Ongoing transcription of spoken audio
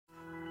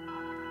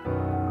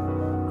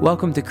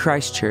Welcome to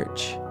Christ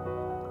Church.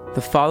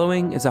 The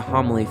following is a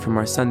homily from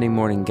our Sunday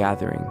morning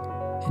gathering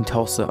in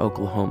Tulsa,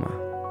 Oklahoma.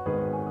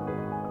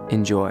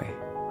 Enjoy.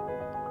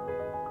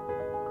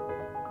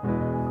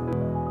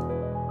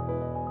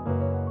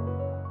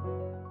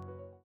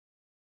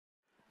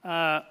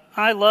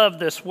 I love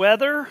this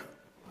weather.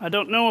 I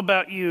don't know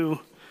about you,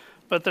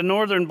 but the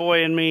northern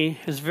boy in me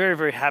is very,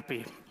 very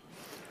happy.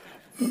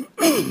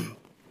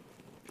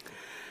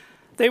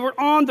 They were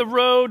on the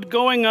road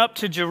going up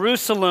to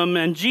Jerusalem,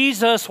 and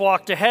Jesus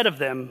walked ahead of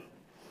them.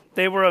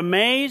 They were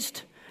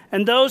amazed,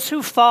 and those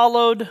who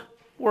followed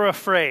were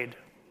afraid.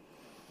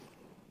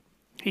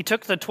 He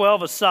took the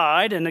 12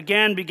 aside and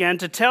again began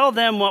to tell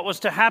them what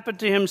was to happen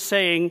to him,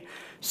 saying,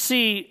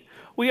 "See,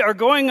 we are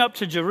going up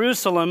to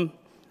Jerusalem,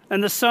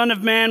 and the Son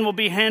of Man will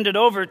be handed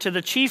over to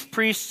the chief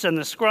priests and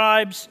the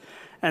scribes,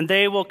 and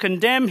they will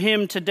condemn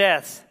him to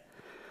death.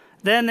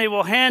 Then they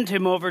will hand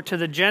him over to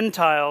the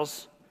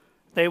Gentiles.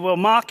 They will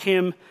mock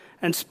him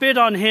and spit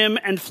on him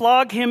and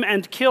flog him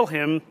and kill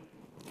him.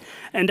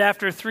 And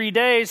after 3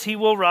 days he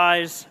will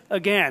rise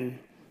again."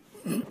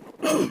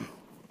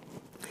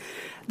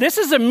 This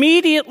is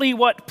immediately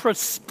what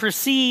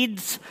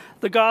precedes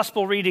the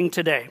gospel reading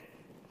today.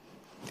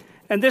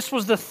 And this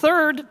was the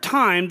third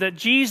time that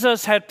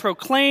Jesus had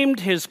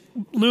proclaimed his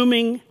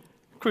looming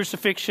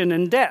crucifixion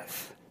and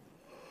death.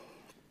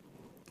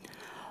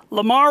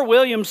 Lamar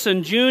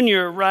Williamson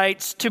Jr.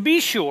 writes, "To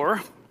be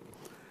sure,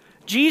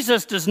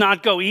 Jesus does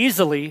not go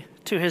easily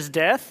to his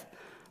death,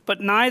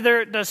 but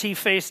neither does he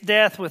face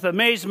death with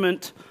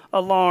amazement,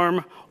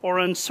 alarm, or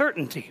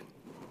uncertainty.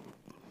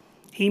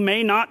 He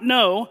may not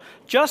know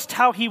just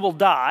how he will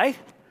die.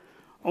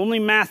 Only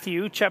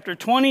Matthew chapter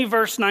 20,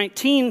 verse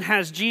 19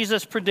 has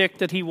Jesus predict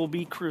that he will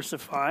be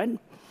crucified.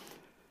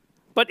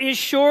 But it is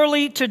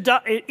surely to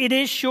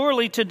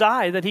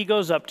die that he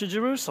goes up to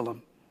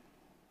Jerusalem.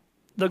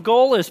 The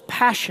goal is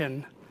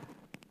passion,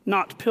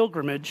 not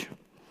pilgrimage.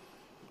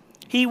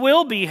 He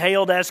will be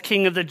hailed as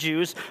King of the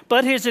Jews,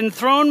 but his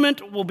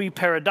enthronement will be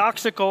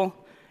paradoxical.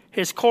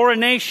 His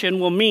coronation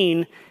will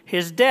mean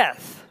his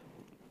death."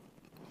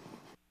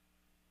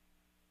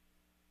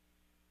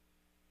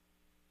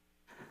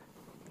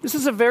 This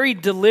is a very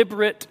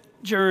deliberate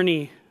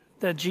journey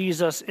that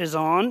Jesus is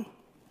on.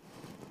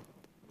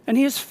 And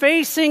he is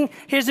facing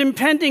his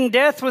impending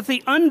death with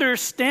the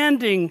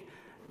understanding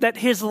that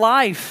his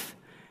life,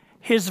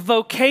 his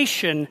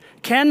vocation,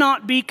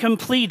 cannot be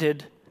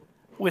completed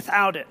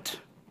without it.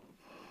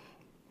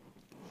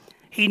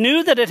 He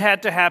knew that it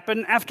had to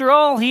happen. After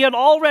all, he had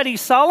already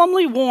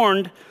solemnly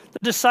warned the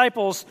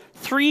disciples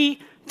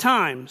 3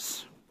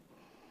 times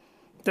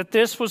that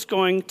this was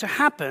going to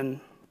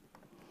happen.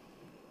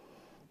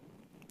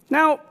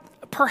 Now,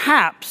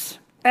 perhaps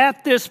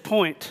at this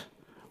point,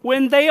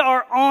 when they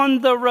are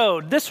on the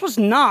road, this was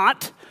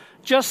not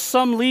just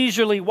some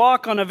leisurely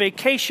walk on a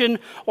vacation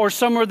or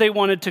somewhere they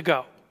wanted to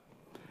go.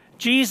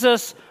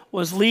 Jesus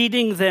was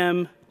leading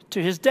them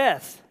to his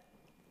death.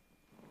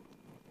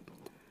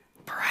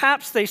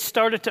 Perhaps they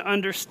started to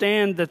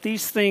understand that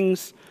these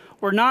things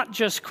were not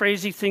just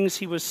crazy things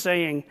he was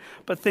saying,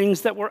 but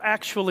things that were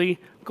actually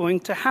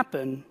going to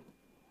happen.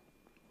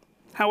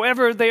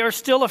 However, they are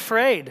still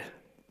afraid.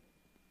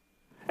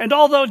 And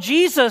although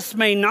Jesus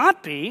may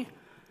not be,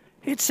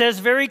 it says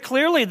very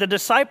clearly the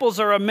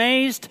disciples are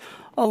amazed,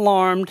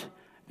 alarmed,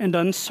 and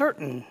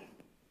uncertain.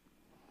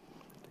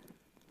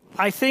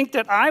 I think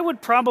that I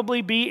would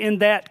probably be in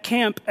that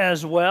camp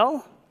as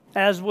well,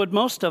 as would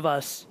most of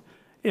us,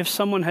 if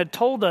someone had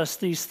told us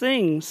these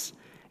things,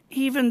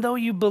 even though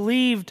you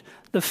believed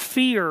the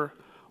fear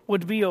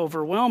would be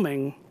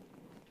overwhelming.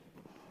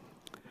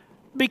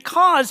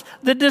 Because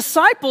the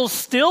disciples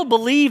still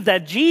believed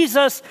that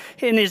Jesus,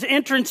 in his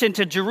entrance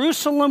into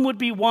Jerusalem, would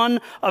be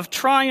one of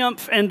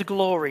triumph and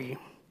glory.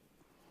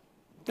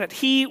 That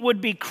he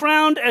would be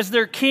crowned as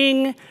their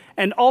king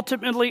and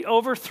ultimately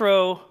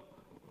overthrow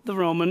the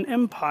Roman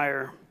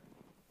Empire.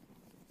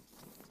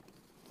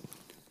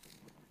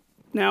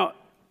 Now,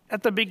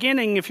 at the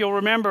beginning, if you'll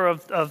remember,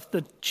 of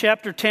the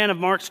chapter 10 of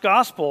Mark's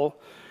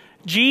Gospel,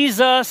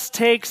 Jesus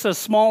takes a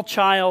small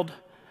child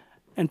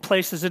and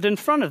places it in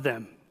front of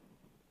them.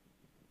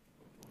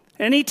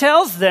 And he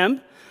tells them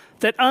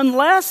that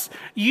unless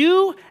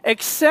you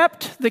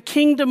accept the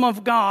kingdom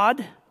of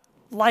God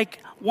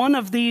like one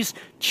of these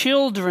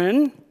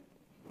children,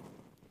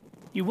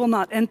 you will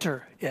not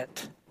enter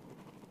it.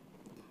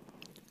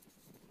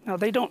 Now,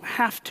 they don't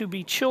have to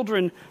be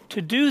children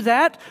to do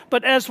that,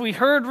 but as we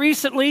heard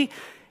recently,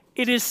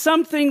 it is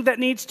something that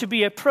needs to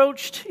be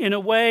approached in a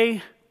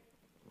way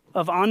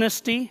of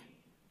honesty,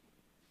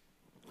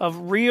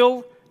 of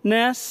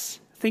realness.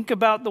 Think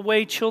about the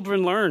way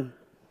children learn.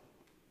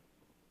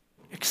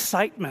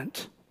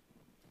 Excitement,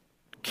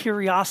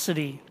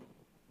 curiosity,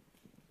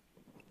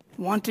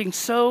 wanting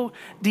so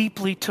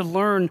deeply to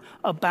learn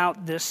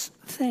about this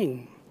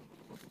thing.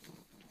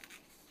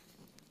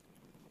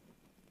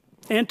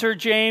 Enter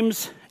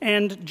James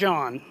and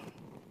John.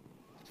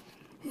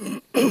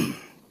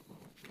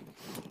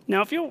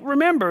 Now, if you'll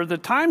remember, the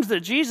times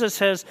that Jesus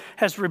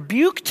has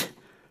rebuked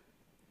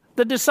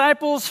the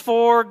disciples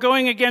for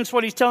going against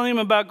what he's telling them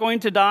about going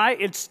to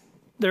die.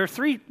 There are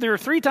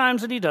three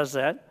times that he does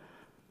that.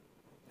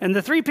 And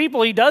the three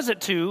people he does it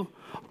to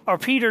are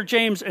Peter,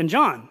 James, and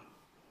John.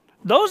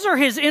 Those are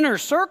his inner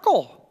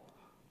circle.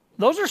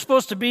 Those are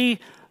supposed to be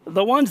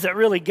the ones that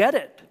really get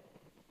it.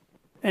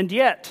 And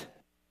yet,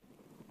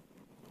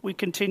 we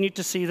continue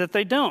to see that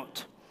they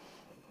don't.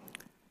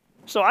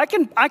 So I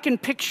can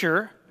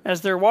picture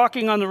as they're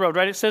walking on the road,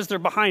 right? It says they're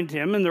behind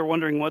him and they're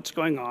wondering what's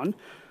going on.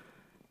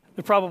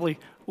 They're probably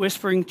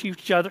whispering to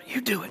each other, you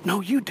do it. No,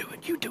 you do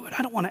it. You do it.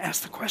 I don't want to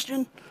ask the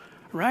question,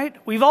 right?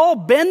 We've all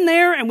been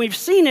there and we've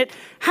seen it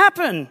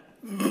happen.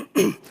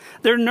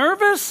 They're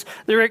nervous.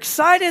 They're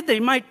excited. They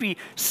might be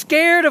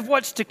scared of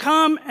what's to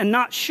come and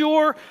not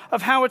sure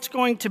of how it's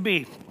going to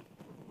be.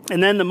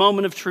 And then the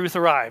moment of truth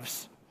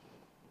arrives.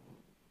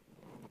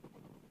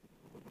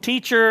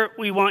 Teacher,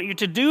 we want you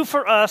to do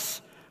for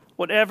us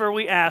whatever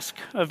we ask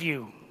of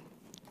you.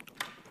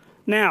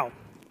 Now,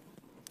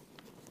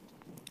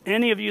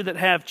 any of you that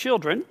have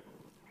children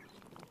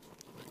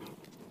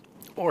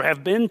or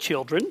have been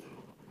children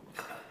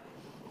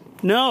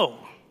know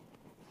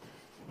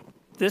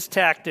this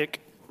tactic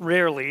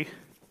rarely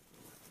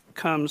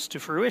comes to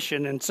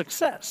fruition and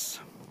success.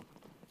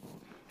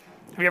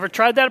 Have you ever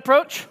tried that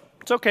approach?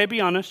 It's okay,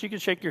 be honest. You can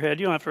shake your head.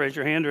 You don't have to raise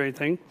your hand or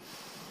anything.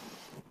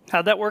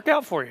 How'd that work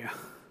out for you?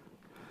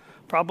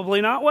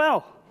 Probably not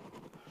well,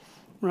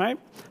 right?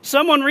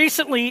 Someone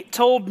recently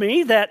told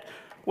me that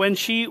when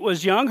she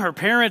was young, her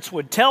parents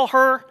would tell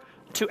her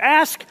to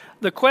ask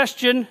the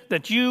question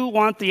that you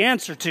want the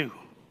answer to.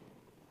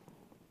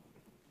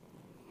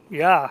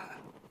 Yeah,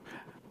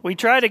 we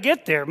try to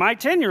get there. My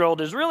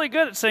 10-year-old is really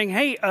good at saying,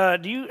 hey,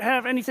 do you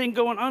have anything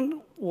going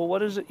on? Well,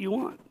 what is it you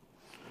want?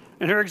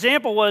 And her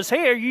example was,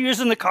 hey, are you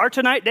using the car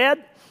tonight,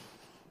 Dad?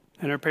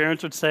 And her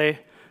parents would say,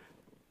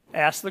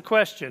 ask the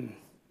question.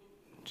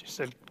 She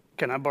said,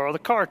 can I borrow the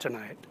car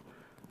tonight?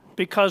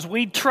 Because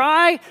we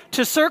try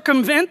to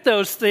circumvent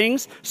those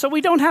things so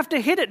we don't have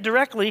to hit it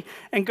directly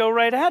and go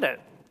right at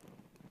it.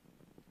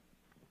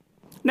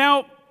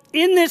 Now,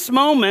 in this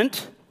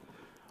moment,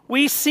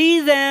 we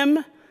see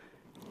them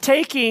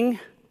taking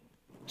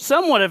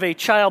somewhat of a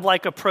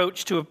childlike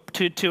approach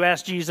to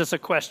ask Jesus a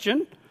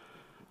question,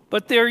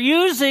 but they're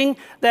using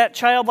that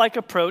childlike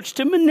approach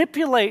to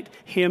manipulate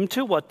him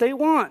to what they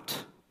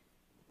want.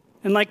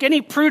 And like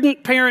any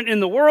prudent parent in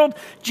the world,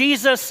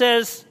 Jesus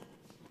says,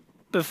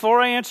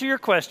 before I answer your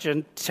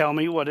question, tell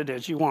me what it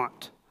is you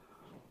want.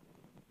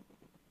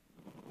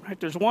 Right?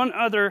 There's one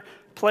other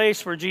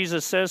place where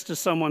Jesus says to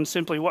someone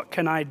simply, what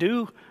can I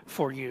do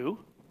for you?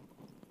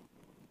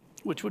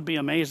 Which would be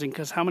amazing,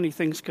 because how many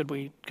things could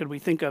we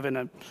think of in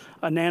a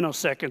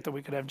nanosecond that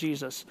we could have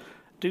Jesus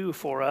do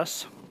for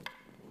us?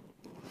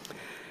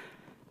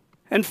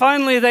 And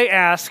finally they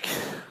ask,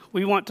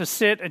 we want to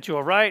sit at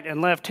your right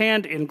and left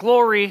hand in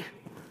glory,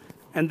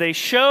 and they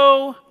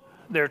show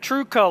their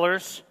true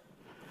colors.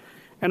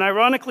 And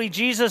ironically,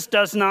 Jesus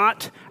does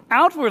not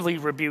outwardly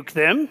rebuke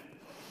them.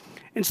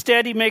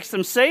 Instead, he makes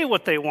them say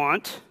what they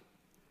want.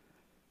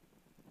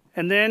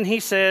 And then he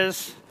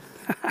says,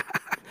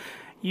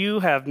 you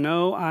have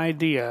no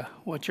idea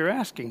what you're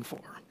asking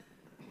for.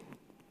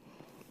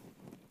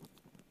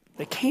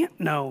 They can't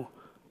know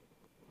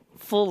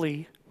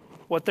fully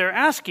what they're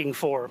asking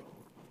for.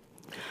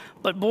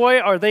 But boy,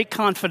 are they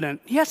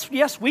confident.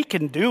 Yes, we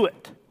can do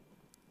it.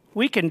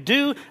 We can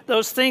do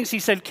those things. He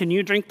said, can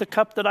you drink the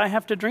cup that I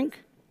have to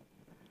drink?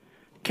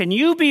 Can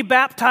you be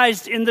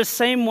baptized in the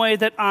same way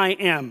that I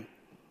am?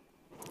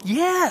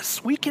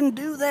 Yes, we can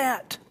do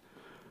that.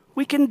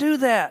 We can do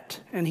that.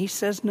 And he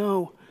says,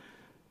 no,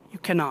 you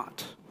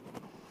cannot.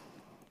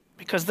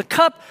 Because the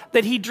cup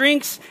that he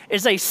drinks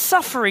is a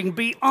suffering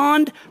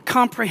beyond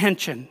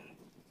comprehension.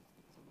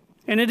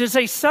 And it is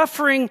a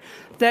suffering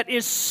that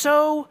is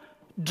so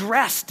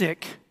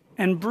drastic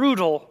and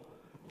brutal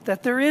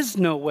that there is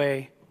no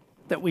way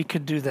that we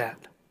could do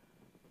that.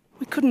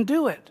 We couldn't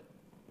do it.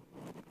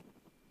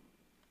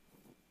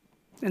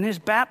 And his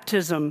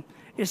baptism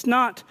is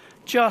not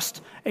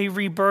just a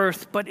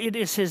rebirth, but it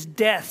is his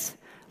death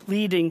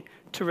leading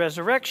to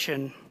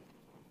resurrection.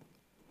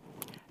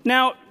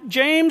 Now,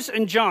 James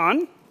and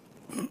John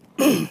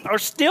are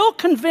still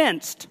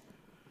convinced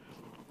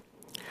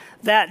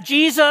that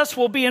Jesus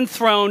will be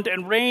enthroned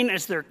and reign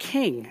as their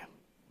king.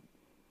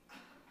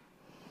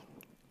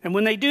 And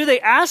when they do, they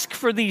ask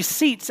for these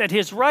seats at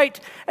his right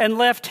and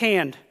left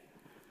hand,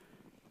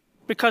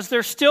 because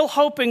they're still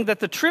hoping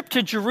that the trip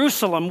to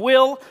Jerusalem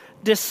will,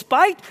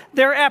 despite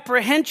their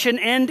apprehension,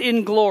 end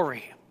in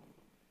glory.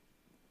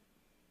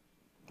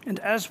 And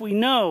as we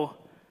know,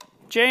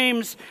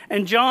 James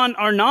and John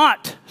are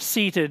not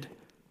seated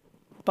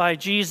by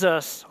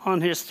Jesus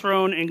on his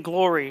throne in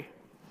glory,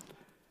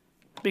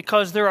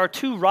 because there are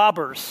two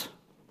robbers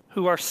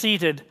who are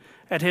seated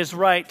at his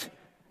right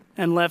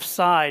and left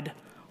side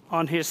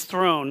on his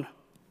throne.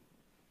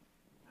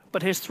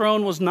 But his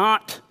throne was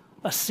not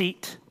a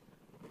seat,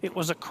 it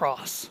was a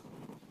cross.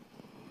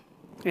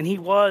 And he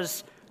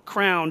was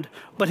crowned,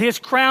 but his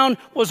crown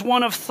was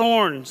one of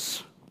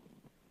thorns.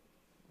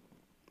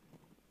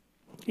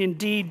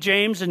 Indeed,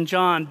 James and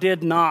John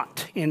did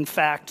not, in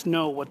fact,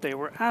 know what they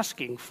were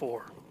asking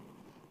for.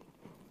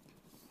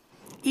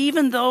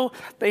 Even though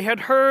they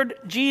had heard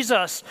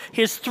Jesus,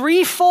 his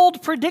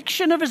threefold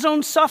prediction of his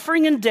own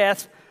suffering and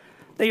death,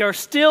 they are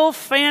still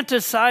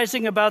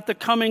fantasizing about the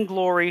coming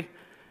glory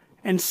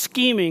and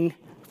scheming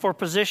for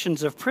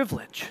positions of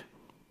privilege.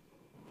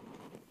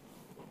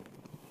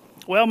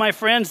 Well, my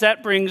friends,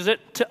 that brings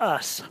it to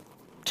us,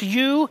 to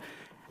you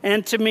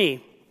and to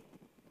me.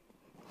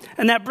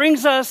 And that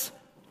brings us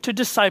to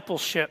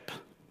discipleship,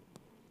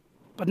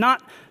 but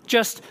not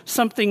just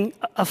something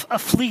a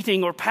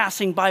fleeting or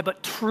passing by,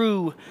 but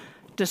true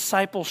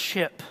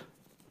discipleship.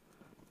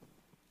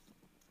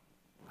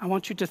 I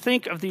want you to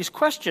think of these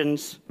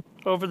questions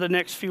over the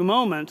next few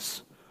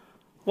moments.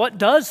 What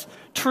does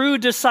true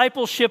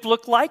discipleship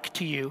look like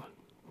to you?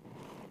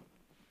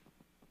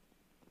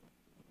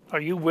 Are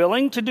you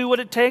willing to do what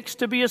it takes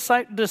to be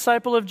a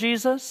disciple of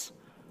Jesus?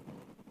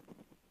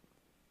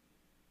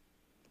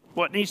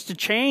 What needs to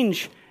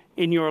change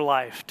in your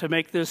life to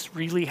make this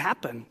really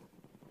happen?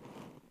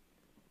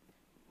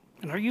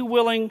 And are you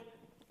willing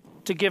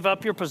to give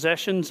up your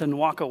possessions and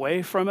walk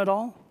away from it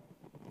all?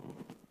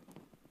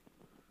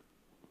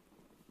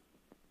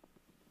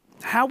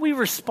 How we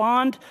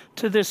respond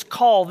to this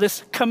call,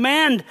 this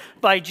command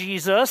by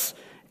Jesus,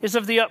 is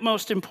of the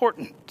utmost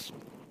importance.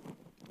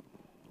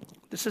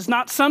 This is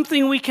not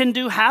something we can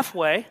do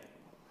halfway.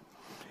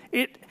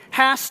 It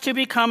has to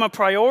become a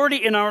priority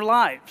in our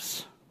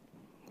lives.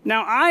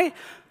 Now, I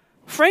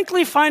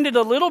frankly find it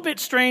a little bit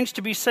strange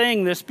to be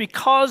saying this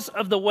because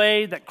of the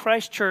way that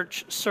Christ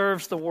Church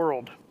serves the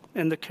world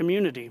and the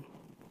community.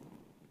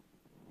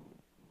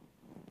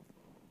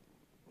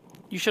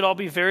 You should all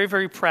be very,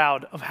 very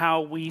proud of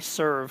how we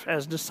serve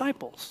as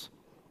disciples,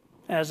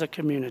 as a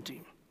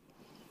community.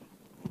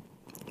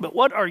 But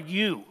what are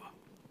you,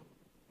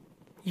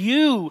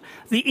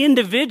 the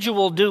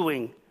individual,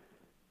 doing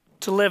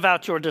to live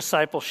out your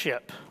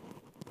discipleship?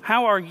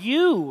 How are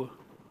you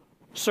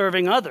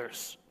serving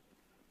others?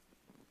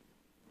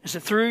 Is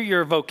it through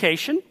your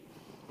vocation?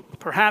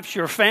 Perhaps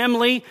your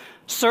family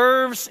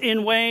serves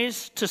in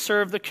ways to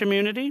serve the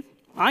community.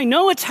 I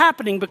know it's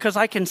happening because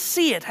I can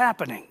see it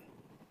happening.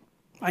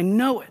 I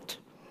know it.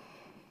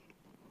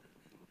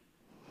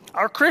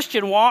 Our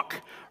Christian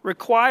walk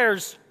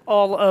requires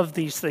all of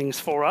these things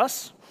for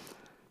us.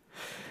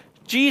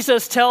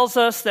 Jesus tells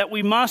us that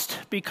we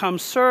must become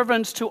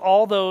servants to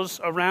all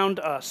those around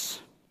us,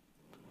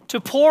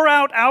 to pour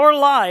out our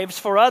lives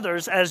for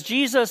others as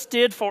Jesus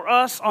did for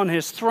us on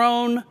his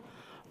throne,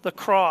 the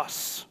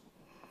cross,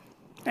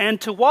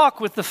 and to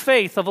walk with the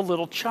faith of a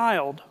little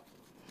child.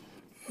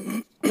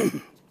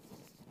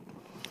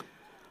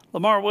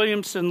 Lamar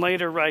Williamson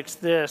later writes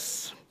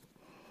this: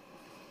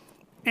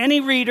 any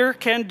reader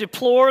can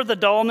deplore the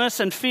dullness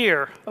and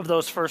fear of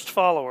those first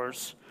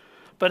followers,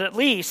 but at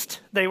least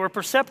they were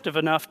perceptive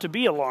enough to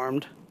be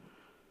alarmed.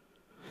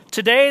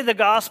 Today, the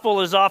gospel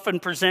is often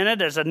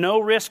presented as a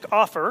no-risk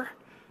offer,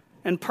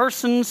 and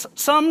persons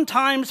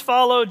sometimes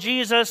follow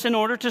Jesus in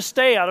order to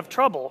stay out of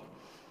trouble.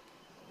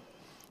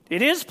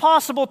 It is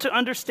possible to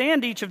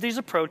understand each of these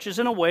approaches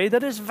in a way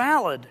that is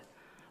valid,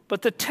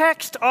 but the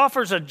text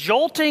offers a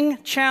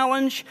jolting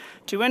challenge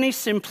to any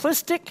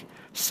simplistic,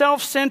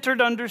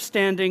 self-centered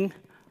understanding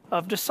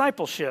of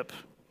discipleship.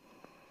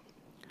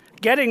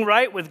 Getting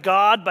right with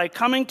God by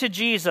coming to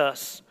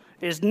Jesus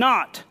is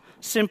not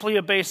simply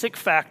a basic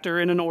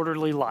factor in an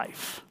orderly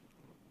life.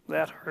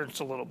 That hurts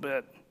a little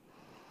bit.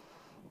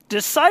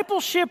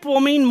 Discipleship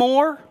will mean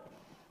more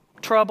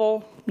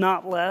trouble,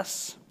 not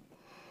less.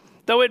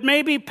 Though it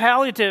may be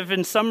palliative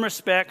in some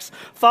respects,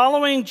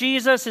 following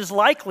Jesus is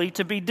likely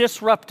to be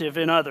disruptive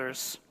in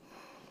others.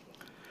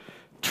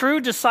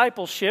 True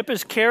discipleship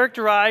is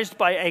characterized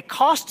by a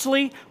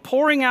costly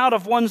pouring out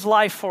of one's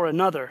life for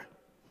another,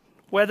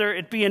 whether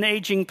it be an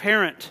aging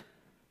parent,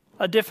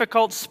 a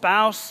difficult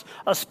spouse,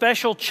 a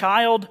special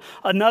child,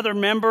 another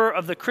member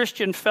of the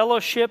Christian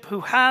fellowship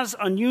who has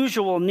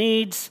unusual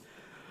needs,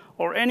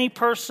 or any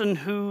person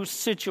whose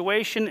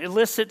situation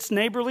elicits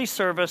neighborly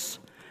service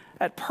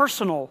at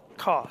personal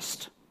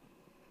cost.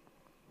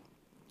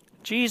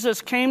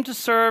 Jesus came to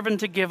serve and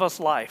to give us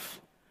life.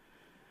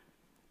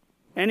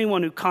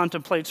 Anyone who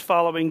contemplates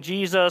following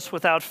Jesus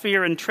without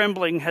fear and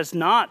trembling has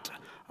not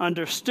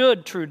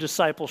understood true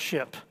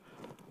discipleship,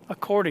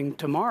 according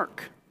to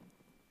Mark.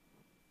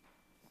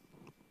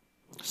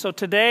 So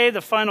today,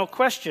 the final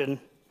question: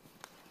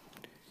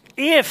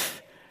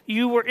 if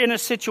you were in a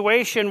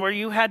situation where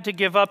you had to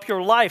give up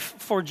your life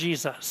for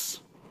Jesus,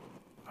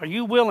 are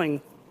you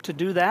willing to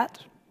do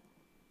that?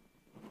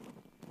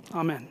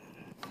 Amen.